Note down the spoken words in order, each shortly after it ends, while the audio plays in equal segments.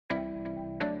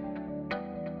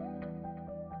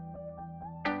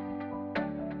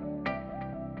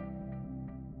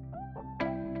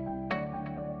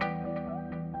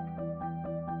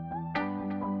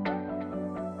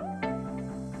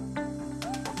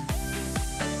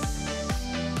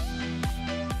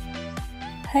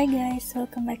Hi guys,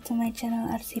 welcome back to my channel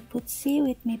ArtsyPutsy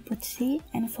with me Putsy,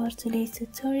 and for today's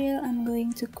tutorial I'm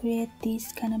going to create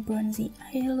this kind of bronzy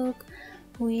eye look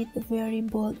with very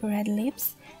bold red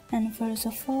lips. And first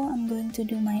of all, I'm going to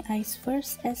do my eyes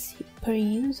first as per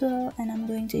usual, and I'm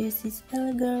going to use this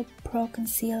Covergirl Pro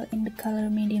Conceal in the color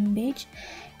medium beige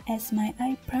as my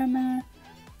eye primer,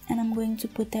 and I'm going to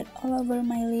put that all over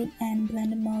my lid and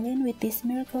blend them all in with this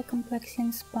Miracle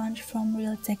Complexion sponge from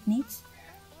Real Techniques.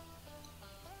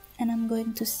 And I'm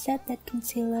going to set that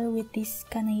concealer with this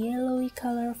kind of yellowy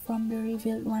color from the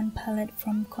Revealed One palette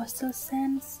from Coastal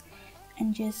Sands,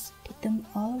 and just put them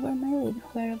all over my lid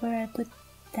wherever I put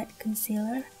that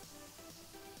concealer.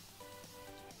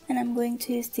 And I'm going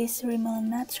to use this Rimmel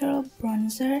Natural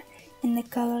Bronzer in the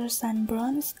color Sun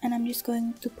Bronze, and I'm just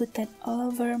going to put that all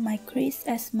over my crease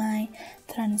as my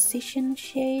transition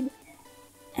shade.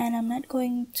 And I'm not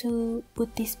going to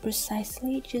put this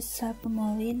precisely, just slap them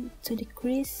all in to the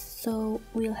crease, so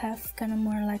we'll have kind of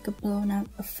more like a blown out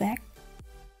effect.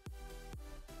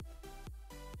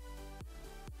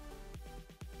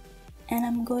 And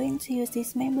I'm going to use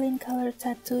this Maybelline color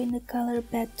tattoo in the color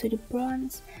Bad to the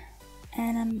Bronze,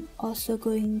 and I'm also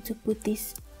going to put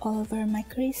this all over my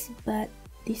crease, but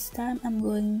this time I'm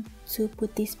going to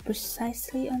put this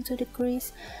precisely onto the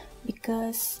crease,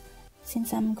 because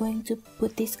since I'm going to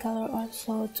put this color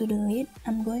also to the lid,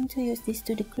 I'm going to use this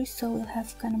to the crease, so we'll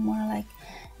have kind of more like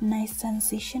nice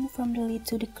transition from the lid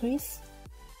to the crease.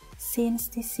 Since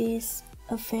this is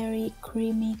a very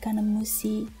creamy kind of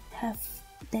moussey, have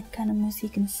that kind of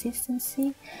moussey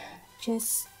consistency,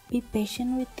 just be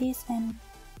patient with this and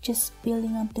just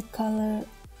building up the color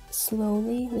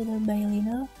slowly, little by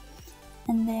little.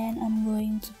 And then I'm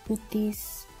going to put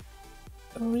this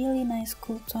really nice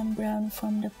cool tone brown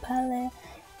from the palette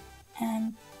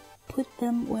and put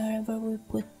them wherever we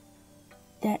put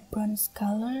that bronze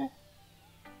color,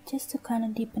 just to kind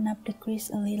of deepen up the crease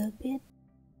a little bit.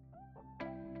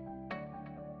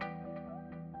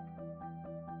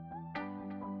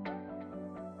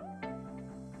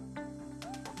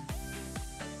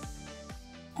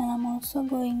 And I'm also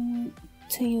going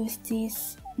to use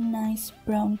this nice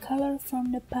brown color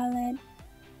from the palette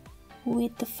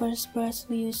with the first brush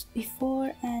we used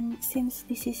before, and since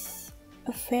this is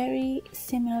a very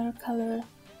similar color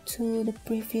to the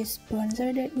previous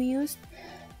bronzer that we used,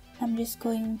 I'm just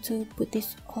going to put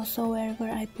this also wherever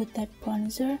I put that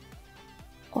bronzer,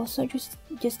 also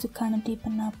just to kind of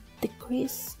deepen up the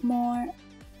crease more.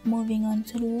 Moving on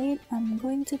to the lid, I'm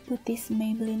going to put this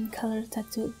Maybelline color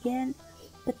tattoo again,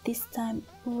 but this time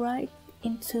right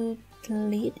into the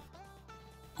lid.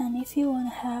 And if you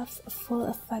want to have a full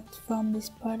effect from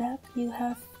this product, you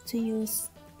have to use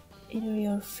either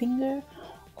your finger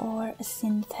or a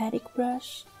synthetic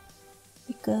brush,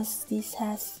 because this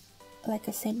has, like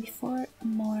I said before, a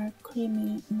more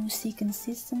creamy moussey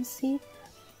consistency.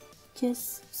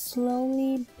 Just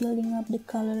slowly building up the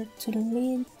color to the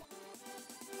lid.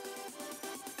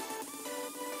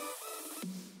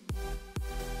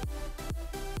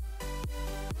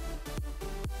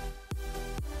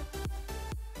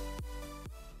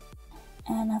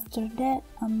 And after that,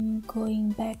 I'm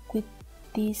going back with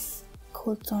this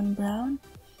cool tone brown,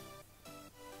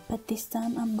 but this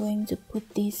time I'm going to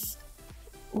put this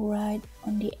right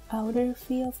on the outer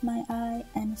V of my eye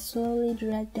and slowly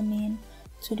drag them in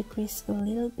to the crease a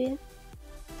little bit.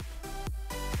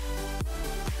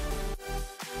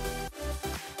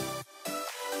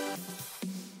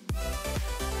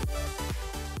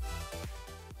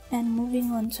 And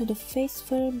moving on to the face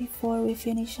fur, before we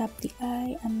finish up the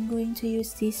eye, I'm going to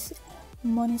use this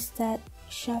Monistat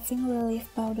Chafing Relief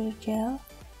Powder Gel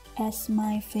as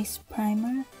my face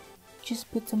primer.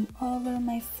 Just put them all over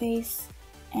my face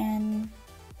and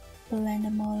blend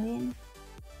them all in.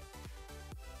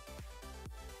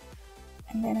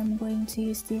 And then I'm going to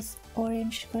use this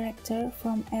orange corrector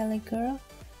from LA Girl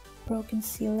Pro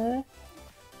Concealer,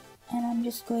 and I'm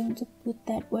just going to put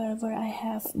that wherever I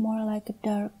have more like a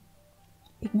dark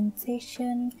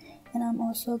pigmentation. And I'm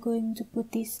also going to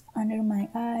put this under my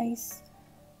eyes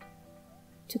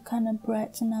to kind of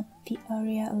brighten up the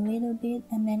area a little bit.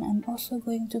 And then I'm also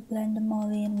going to blend them all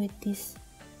in with this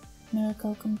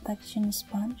Miracle Complexion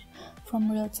sponge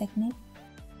from Real Techniques.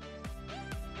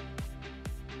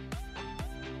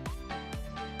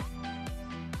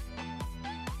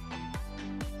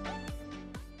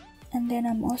 And then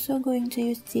I'm also going to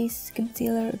use this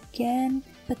concealer again,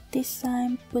 but this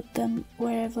time put them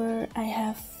wherever I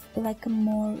have like a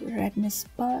more redness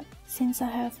spot. Since I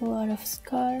have a lot of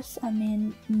scars, I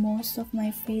mean most of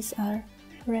my face are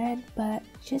red, but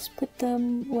just put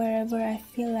them wherever I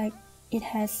feel like it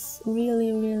has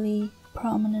really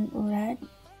prominent red.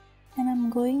 And I'm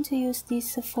going to use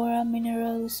this Sephora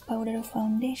Mineral Loose Powder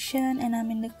Foundation, and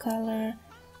I'm in the color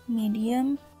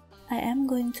medium. I am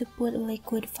going to put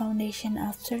liquid foundation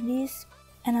after this,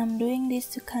 and I'm doing this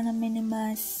to kind of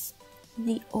minimize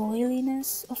the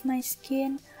oiliness of my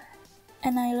skin.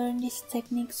 And I learned these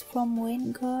techniques from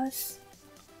Wayne Goss.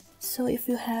 So if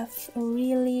you have a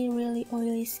really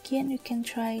oily skin, you can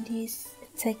try these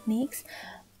techniques.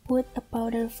 Put a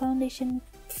powder foundation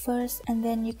first, and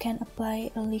then you can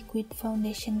apply a liquid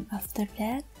foundation after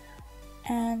that.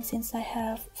 And since I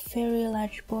have very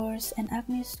large pores and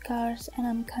acne scars, and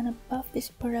I'm gonna buff this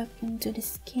product into the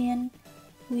skin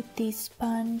with this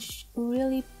sponge,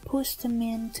 really push them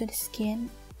into the skin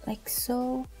like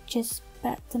so. Just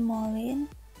pat them all in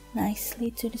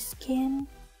nicely to the skin.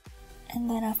 And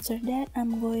then after that,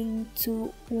 I'm going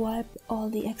to wipe all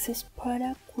the excess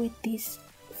product with this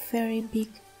very big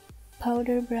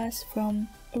powder brush from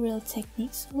Real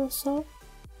Techniques also.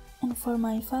 And for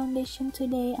my foundation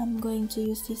today, I'm going to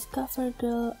use this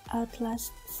Covergirl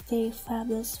Outlast Stay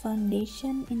Fabulous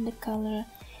Foundation in the color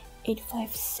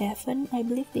 857. I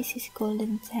believe this is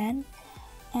golden tan.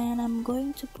 And I'm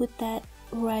going to put that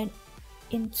right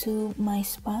into my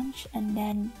sponge and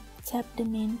then tap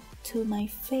them into my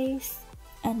face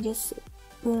and just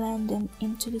blend them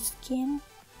into the skin.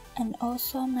 And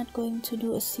also, I'm not going to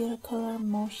do a circular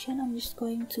motion, I'm just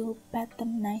going to pat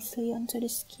them nicely onto the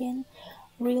skin,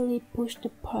 really push the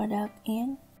product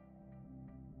in.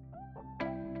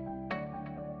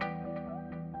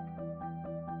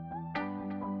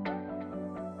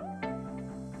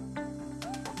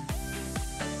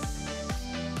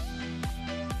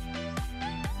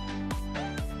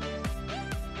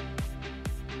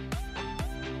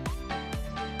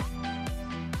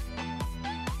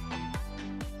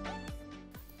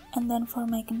 And then for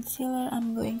my concealer,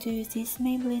 I'm going to use this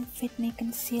Maybelline Fit Me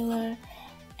Concealer,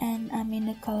 and I'm in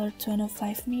the color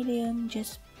 205 medium.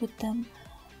 Just put them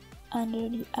under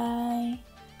the eye,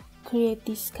 create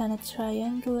this kind of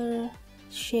triangular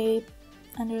shape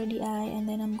under the eye, and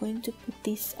then I'm going to put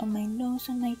this on my nose,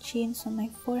 on my chins, on my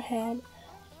forehead,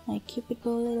 my cupidol a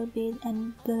little bit,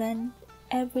 and blend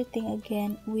everything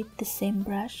again with the same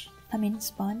brush,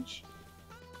 sponge.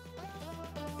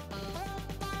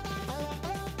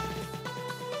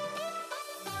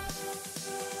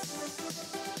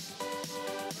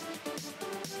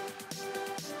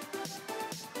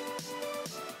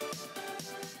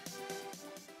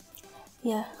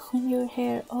 Yeah, when your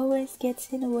hair always gets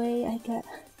in the way, I got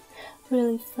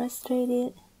really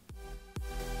frustrated.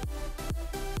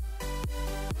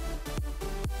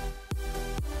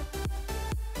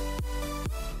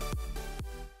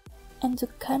 And to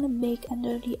kind of bake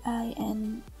under the eye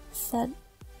and set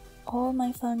all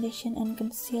my foundation and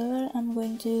concealer, I'm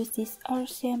going to use this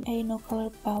RCMA No Color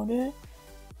Powder.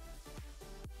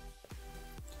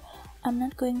 I'm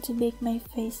not going to bake my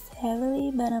face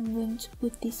heavily, but I'm going to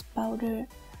put this powder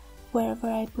wherever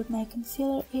I put my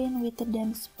concealer in with a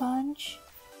damp sponge.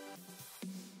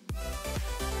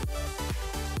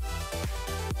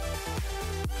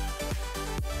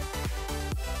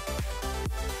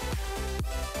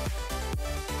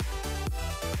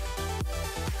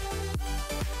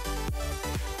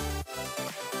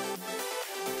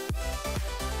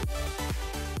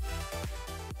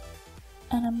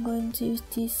 And I'm going to use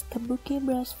this kabuki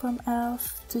brush from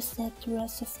e.l.f. to set the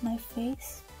rest of my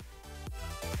face.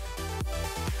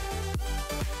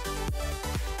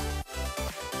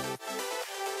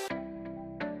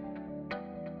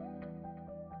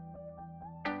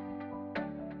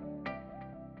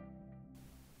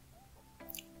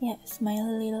 Yeah, smile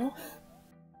a little.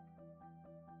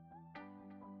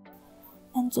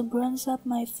 And to bronze up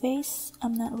my face,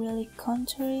 I'm not really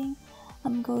contouring.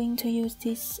 I'm going to use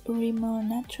this Rimmel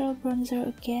natural bronzer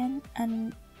again,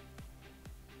 and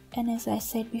as I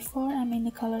said before, I'm in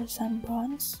the color Sun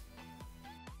Bronze.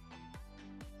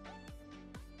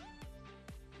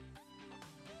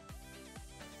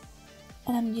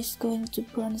 And I'm just going to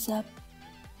bronze up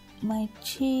my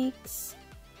cheeks,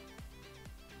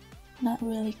 not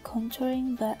really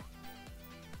contouring, but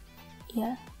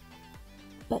yeah,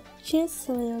 but just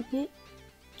a little bit,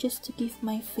 just to give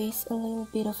my face a little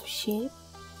bit of shape.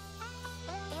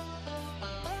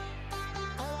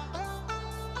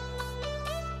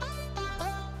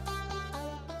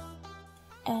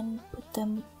 And put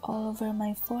them all over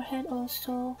my forehead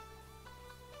also,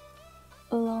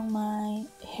 along my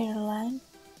hairline.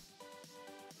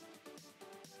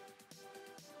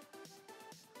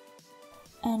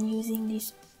 And using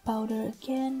this powder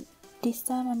again, this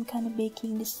time I'm kind of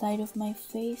baking the side of my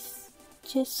face,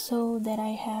 just so that I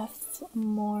have a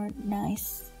more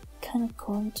nice kind of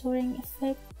contouring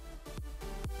effect.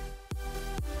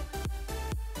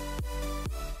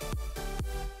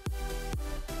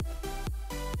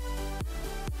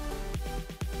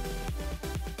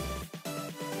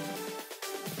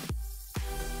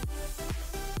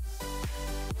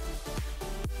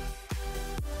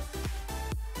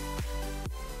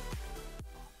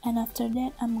 And after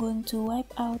that, I'm going to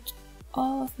wipe out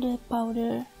all of the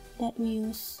powder that we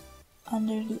use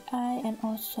under the eye and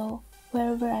also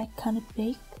wherever I can't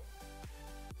bake.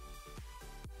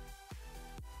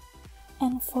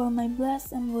 And for my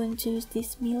blush, I'm going to use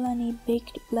this Milani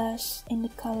Baked Blush in the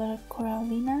color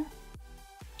Corallina.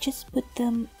 Just put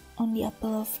them on the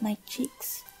apple of my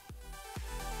cheeks.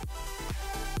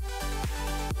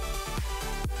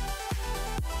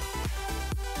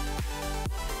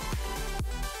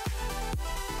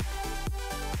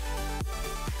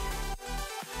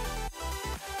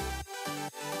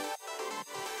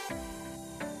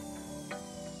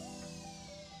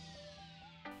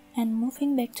 And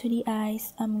moving back to the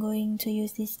eyes, I'm going to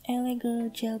use this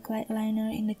Covergirl Gel Glide Liner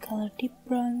in the color Deep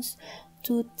Bronze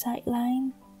to tight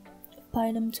line,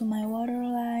 apply them to my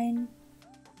waterline.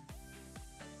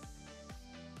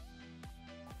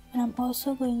 And I'm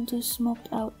also going to smoke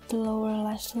out the lower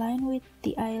lash line with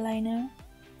the eyeliner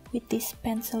with this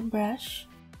pencil brush.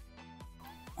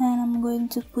 And I'm going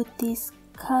to put this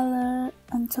color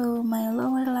onto my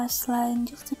lower lash line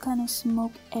just to kind of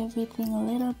smoke everything a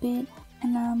little bit.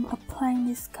 And I'm applying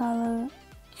this color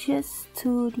just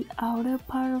to the outer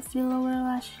part of the lower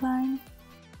lash line.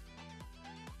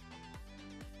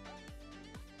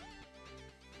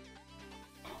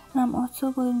 And I'm also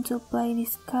going to apply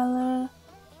this color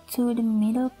to the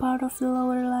middle part of the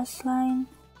lower lash line.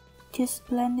 Just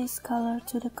blend this color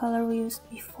to the color we used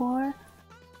before.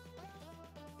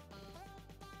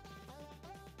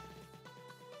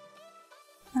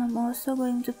 I'm also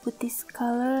going to put this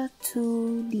color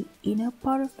to the inner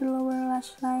part of the lower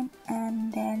lash line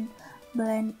and then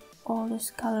blend all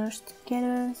those colors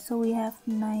together so we have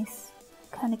nice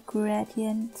kind of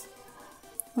gradient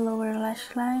lower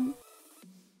lash line.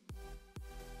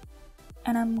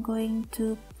 And I'm going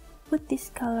to put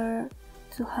this color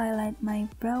to highlight my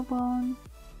brow bone.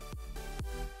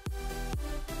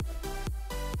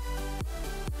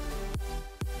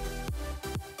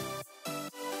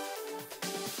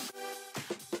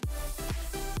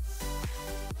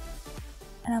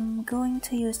 And I'm going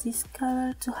to use this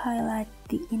color to highlight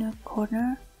the inner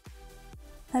corner.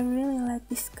 I really like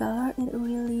this color, it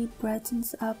really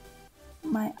brightens up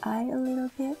my eye a little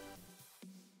bit.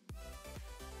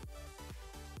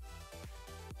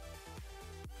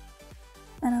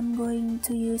 And I'm going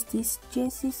to use this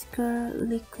Jessie's Girl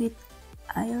liquid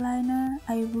eyeliner.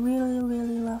 I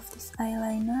really love this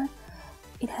eyeliner.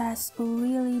 It has a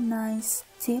really nice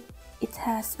tip, it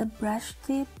has a brush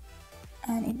tip,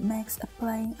 and it makes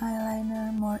applying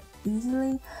eyeliner more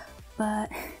easily, but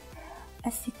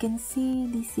as you can see,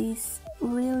 this is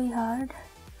really hard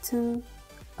to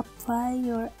apply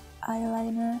your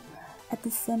eyeliner at the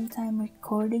same time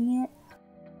recording it.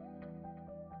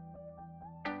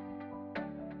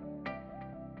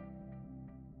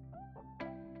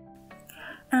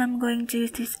 And I'm going to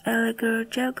use this Covergirl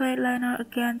Gel Glide Liner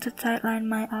again to tightline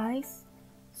my eyes.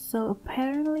 So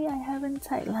apparently I haven't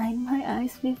tightlined my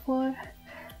eyes before.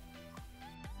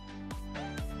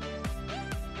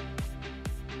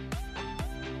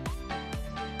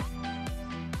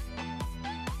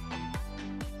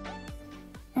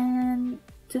 And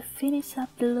to finish up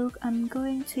the look, I'm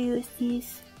going to use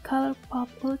this ColourPop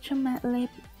Ultra Matte Lip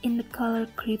in the color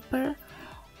Creeper.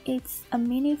 It's a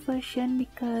mini version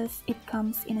because it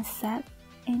comes in a set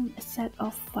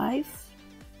of 5.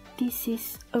 This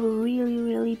is a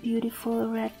really beautiful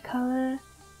red color.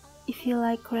 If you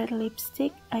like red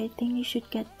lipstick, I think you should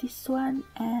get this one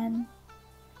and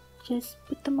just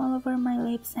put them all over my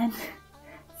lips and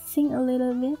sing a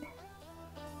little bit.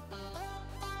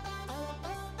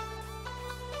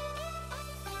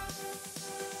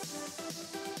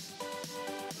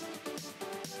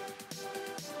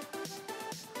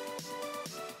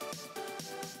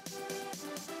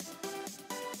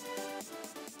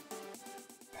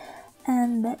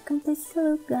 And that completes the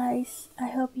look, guys. I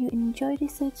hope you enjoyed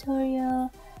this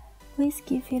tutorial. Please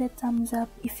give it a thumbs up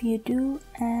if you do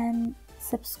and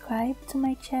subscribe to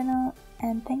my channel.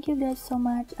 And thank you guys so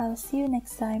much. I'll see you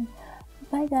next time.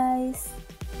 Bye guys.